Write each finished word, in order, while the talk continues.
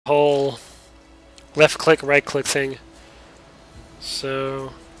whole left click, right click thing.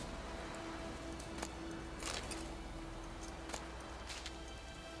 So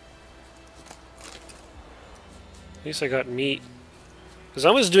at least I got meat. Because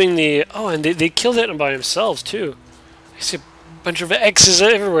I was doing the... Oh, and they killed it by themselves, too. I see a bunch of X's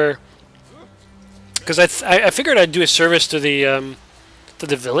everywhere. Because I figured I'd do a service to the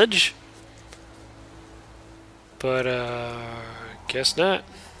village. But, guess not.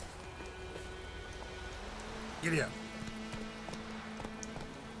 Giddy up.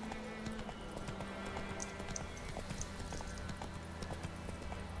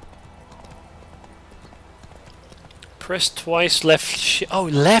 Press twice left oh,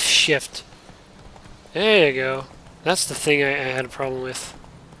 left shift. There you go. That's the thing I had a problem with.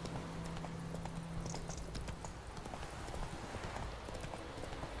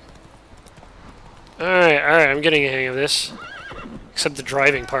 Alright, I'm getting a hang of this. Except the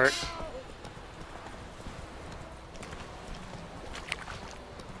driving part.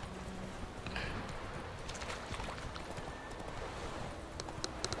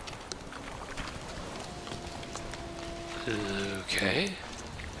 Okay.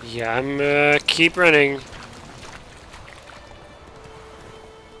 Yeah, I'm keep running.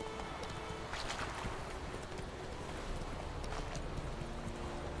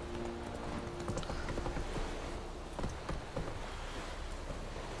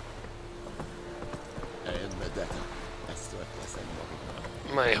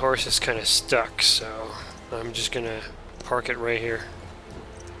 My horse is kind of stuck, so I'm just gonna park it right here.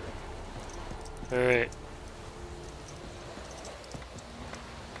 Alright.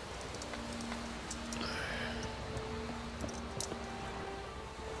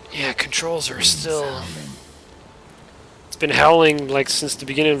 Yeah, controls are still... It's been howling like since the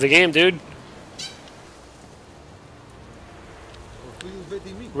beginning of the game, dude.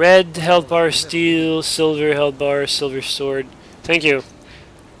 Red health bar, steel, silver health bar, silver sword. Thank you.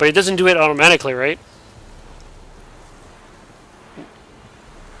 But it doesn't do it automatically, right?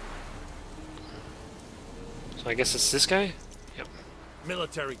 So I guess it's this guy? Yep.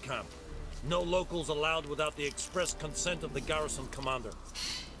 Military camp. No locals allowed without the express consent of the garrison commander.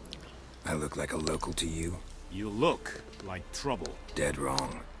 I look like a local to you? You look like trouble. Dead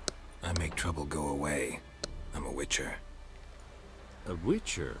wrong. I make trouble go away. I'm a witcher. A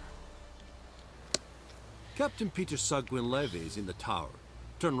witcher? Captain Peter Sagwin Levy is in the tower.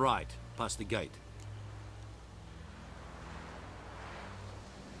 Turn right, past the gate.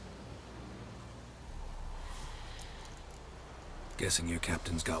 Guessing your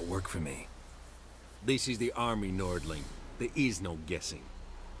captain's got work for me. This is the army, Nordling. There is no guessing.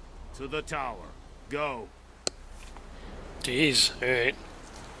 To the tower. Go. Jeez, alright.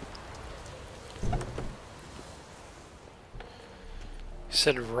 He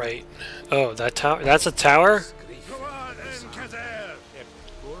said right. Oh, that tower? That's a tower?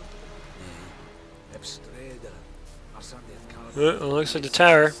 Oh, looks like the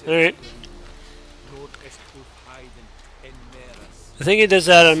tower. Alright. I think it does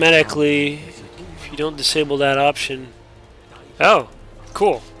that automatically if you don't disable that option. Oh,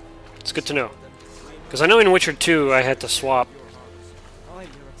 cool. It's good to know. Because I know in Witcher 2 I had to swap. I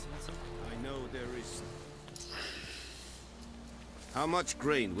know there is. How much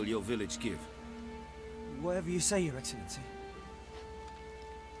grain will your village give? Whatever you say, Your Excellency.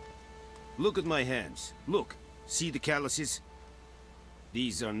 Look at my hands. Look. See the calluses?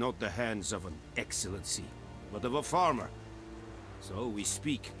 These are not the hands of an excellency, but of a farmer. So we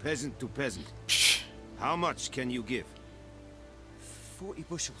speak peasant to peasant. How much can you give? 40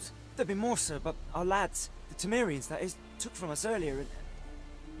 bushels. There'd be more, sir, but our lads, the Temerians, that is, took from us earlier and...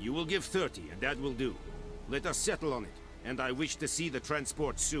 You will give 30, and that will do. Let us settle on it, and I wish to see the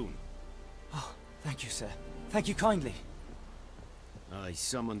transport soon. Oh, thank you, sir. Thank you kindly. I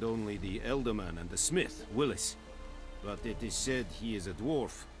summoned only the Elderman and the smith, Willis. But it is said he is a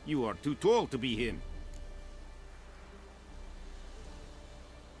dwarf. You are too tall to be him.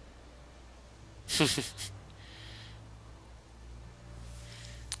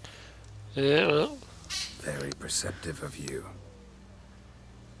 Yeah, well. Very perceptive of you.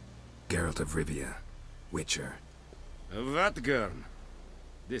 Geralt of Rivia, Witcher. Vatgern.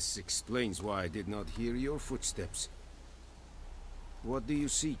 This explains why I did not hear your footsteps. What do you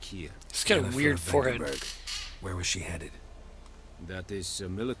seek here? He's got a Yennefer weird of forehead. Vengerberg. Where was she headed? That is a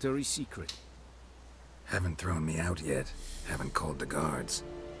military secret. Haven't thrown me out yet. Haven't called the guards.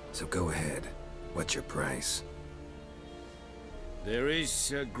 So go ahead. What's your price? There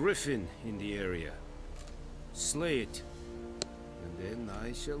is a griffin in the area. Slay it. And then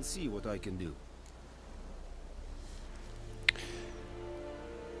I shall see what I can do.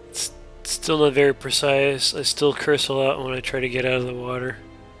 Still not very precise. I still curse a lot when I try to get out of the water.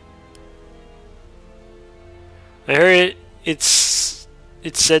 I heard it's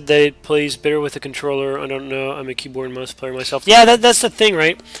said that it plays better with a controller. I don't know. I'm a keyboard and mouse player myself. Yeah, that's the thing,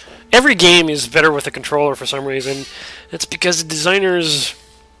 right? Every game is better with a controller for some reason. It's because the designers,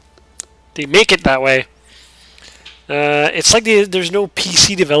 they make it that way. It's like there's no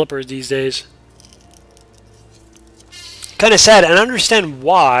PC developers these days. Kind of sad, and I understand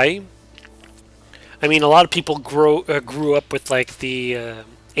why. I mean, a lot of people grew up with like the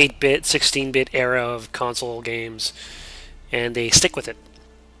 8-bit, 16-bit era of console games, and they stick with it.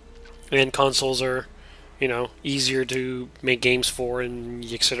 And consoles are, you know, easier to make games for, and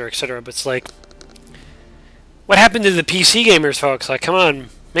etc., etc. But it's like, what happened to the PC gamers, folks? Like, come on,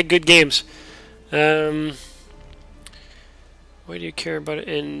 make good games. Why do you care about it?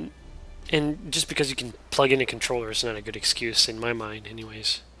 And just because you can plug in a controller is not a good excuse in my mind,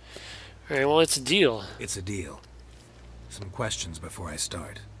 anyways. Alright, well, it's a deal. It's a deal. Some questions before I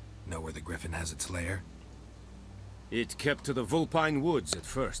start. Know where the Griffin has its lair? It kept to the Vulpine Woods at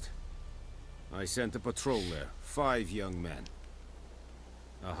first. I sent a patrol there, 5 young men.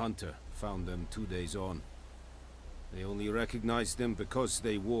 A hunter found them 2 days on. They only recognized them because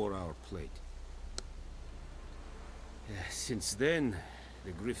they wore our plate. Since then,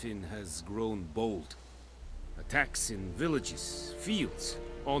 the Griffin has grown bold. Attacks in villages, fields,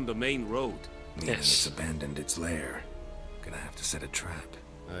 on the main road. Meaning it's abandoned its lair. Gonna have to set a trap.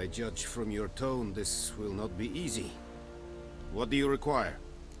 I judge from your tone this will not be easy. What do you require?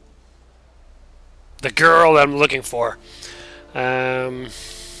 The girl that I'm looking for. I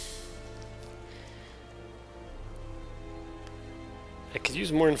could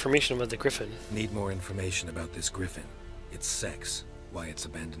use more information about the Griffin. Need more information about this Griffin. Its sex, why it's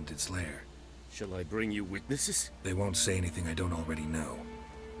abandoned its lair. Shall I bring you witnesses? They won't say anything I don't already know.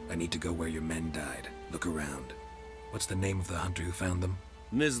 I need to go where your men died. Look around. What's the name of the hunter who found them?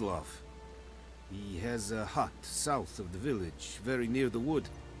 Mislov. He has a hut south of the village, very near the wood.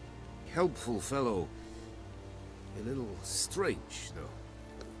 Helpful fellow. A little strange, though.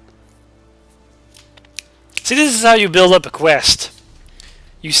 See, this is how you build up a quest.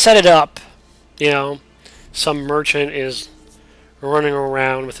 You set it up, you know, some merchant is running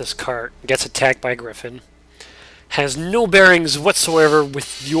around with his cart, gets attacked by a griffin, has no bearings whatsoever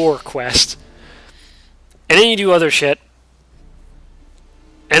with your quest, and then you do other shit,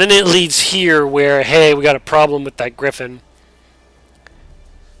 and then it leads here where, hey, we got a problem with that griffin,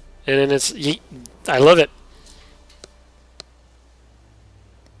 and then it's, I love it.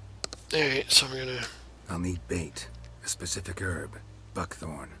 Alright, so we're gonna... I'll need bait, a specific herb,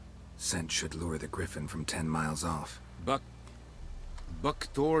 buckthorn. Scent should lure the griffin from 10 miles off.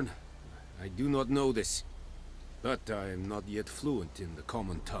 Buckthorn? I do not know this, but I am not yet fluent in the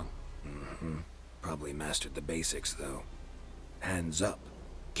common tongue. Probably mastered the basics, though. Hands up.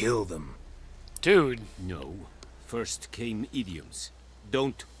 Kill them. Dude. No. First came idioms.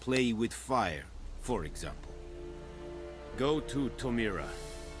 Don't play with fire, for example. Go to Tomira,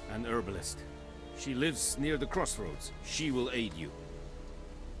 an herbalist. She lives near the crossroads. She will aid you.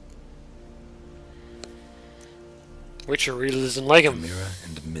 Witcher really doesn't like him. Mira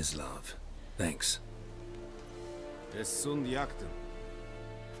and Mislov. Thanks. Es sunt jakten.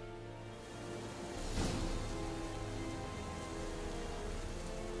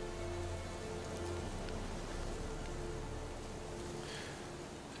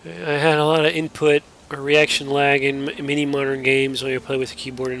 I had a lot of input or reaction lag in many modern games when you play with a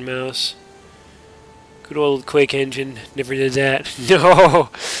keyboard and mouse. Good old Quake engine never did that. No.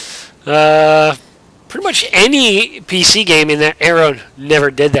 Pretty much any PC game in that era never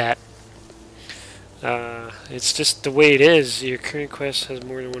did that. It's just the way it is. Your current quest has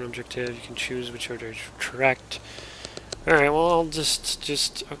more than one objective. You can choose which order to tracked. Alright, well, I'll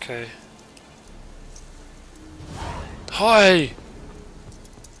just okay. Hi!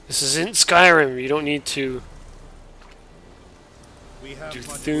 This isn't Skyrim. You don't need to do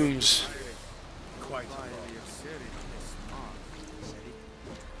themes.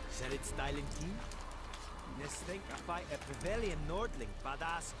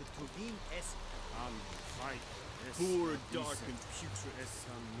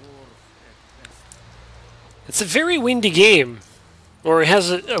 It's a very windy game. Or it has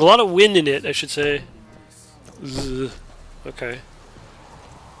a lot of wind in it, I should say. Ugh. Okay.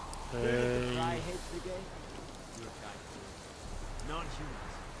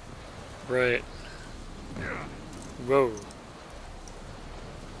 Right. Whoa.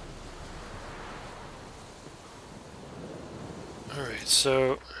 Alright,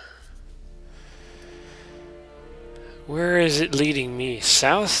 so... where is it leading me?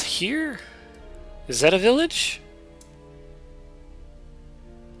 South here? Is that a village?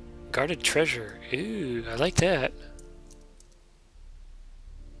 Guarded treasure. Ooh, I like that.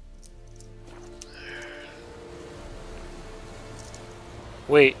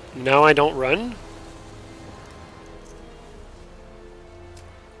 Wait, now I don't run?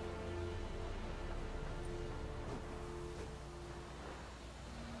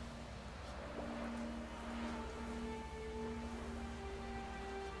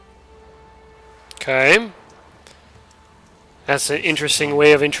 Okay. That's an interesting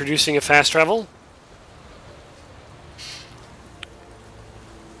way of introducing a fast travel.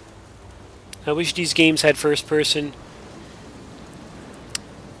 I wish these games had first person.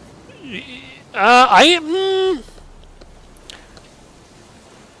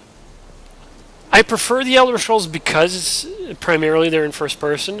 I prefer the Elder Scrolls because primarily they're in first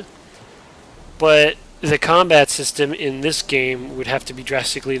person, but the combat system in this game would have to be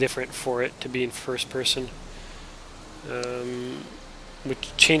drastically different for it to be in first person,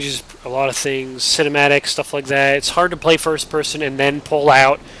 which changes a lot of things, cinematic stuff like that. It's hard to play first person and then pull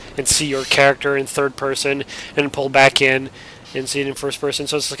out and see your character in third person and pull back in and see it in first person.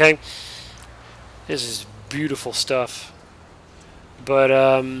 So it's like, this is beautiful stuff. But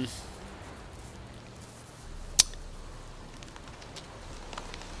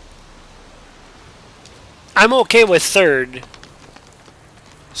I'm okay with third,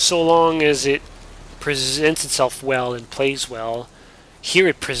 so long as it presents itself well and plays well. Here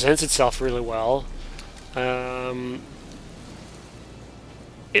it presents itself really well.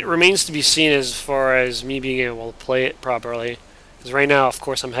 It remains to be seen as far as me being able to play it properly. Because right now, of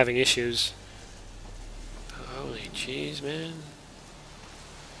course, I'm having issues. Holy jeez, man.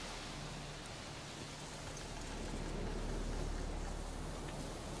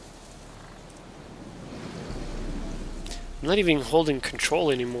 I'm not even holding control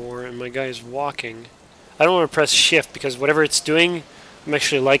anymore, and my guy is walking. I don't want to press shift, because whatever it's doing, I'm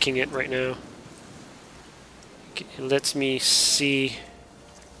actually liking it right now. It lets me see.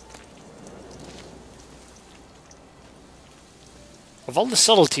 Of all the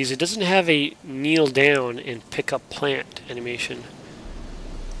subtleties, it doesn't have a kneel down and pick up plant animation,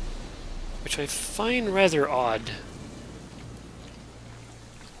 which I find rather odd.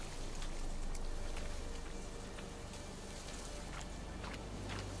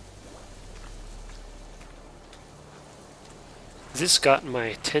 This got my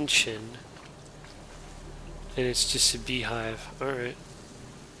attention, and it's just a beehive. Alright.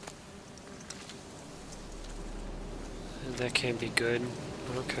 That can't be good.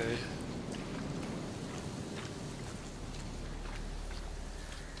 Okay.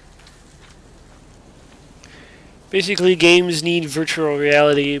 Basically, games need virtual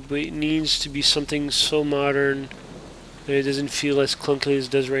reality, but it needs to be something so modern that it doesn't feel as clunky as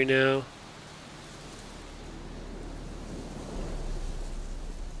it does right now.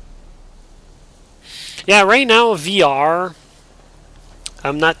 Yeah, right now, VR,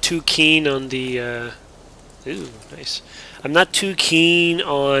 I'm not too keen on the... ooh, nice. I'm not too keen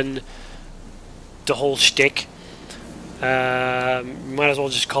on the whole shtick. Might as well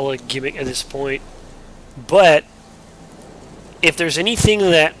just call it a gimmick at this point. But if there's anything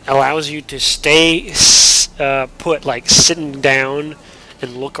that allows you to stay put, like sitting down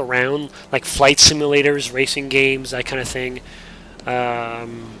and look around, like flight simulators, racing games, that kind of thing,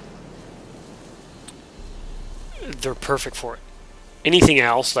 they're perfect for it. Anything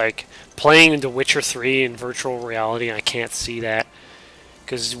else, like playing The Witcher 3 in virtual reality, I can't see that.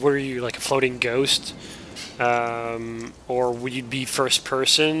 Because what are you, like a floating ghost? Or would you be first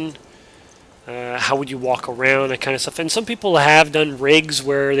person? How would you walk around? That kind of stuff. And some people have done rigs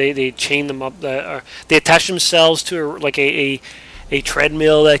where they chain them up, or they attach themselves to like a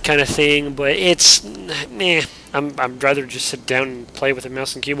treadmill, that kind of thing. But it's, meh. I'd rather just sit down and play with a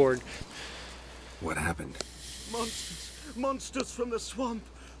mouse and keyboard. What happened? Monsters from the swamp.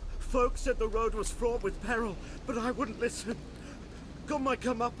 Folks said the road was fraught with peril, but I wouldn't listen. Got my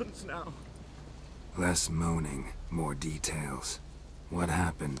comeuppance now. Less moaning, more details. What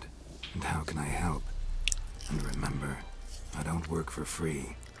happened, and how can I help? And remember, I don't work for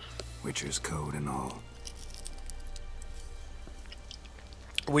free. Witcher's code and all.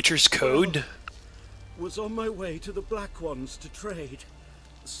 Witcher's code? Was on my way to the Black Ones to trade.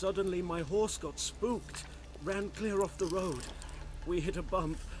 Suddenly my horse got spooked. Ran clear off the road. We hit a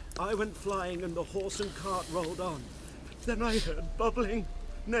bump. I went flying and the horse and cart rolled on. Then I heard bubbling,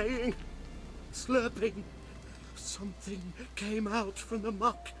 neighing, slurping. Something came out from the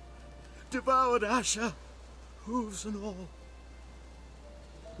muck. Devoured Asher, hooves and all.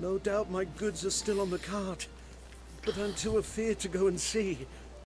 No doubt my goods are still on the cart, but I'm too afeard to go and see.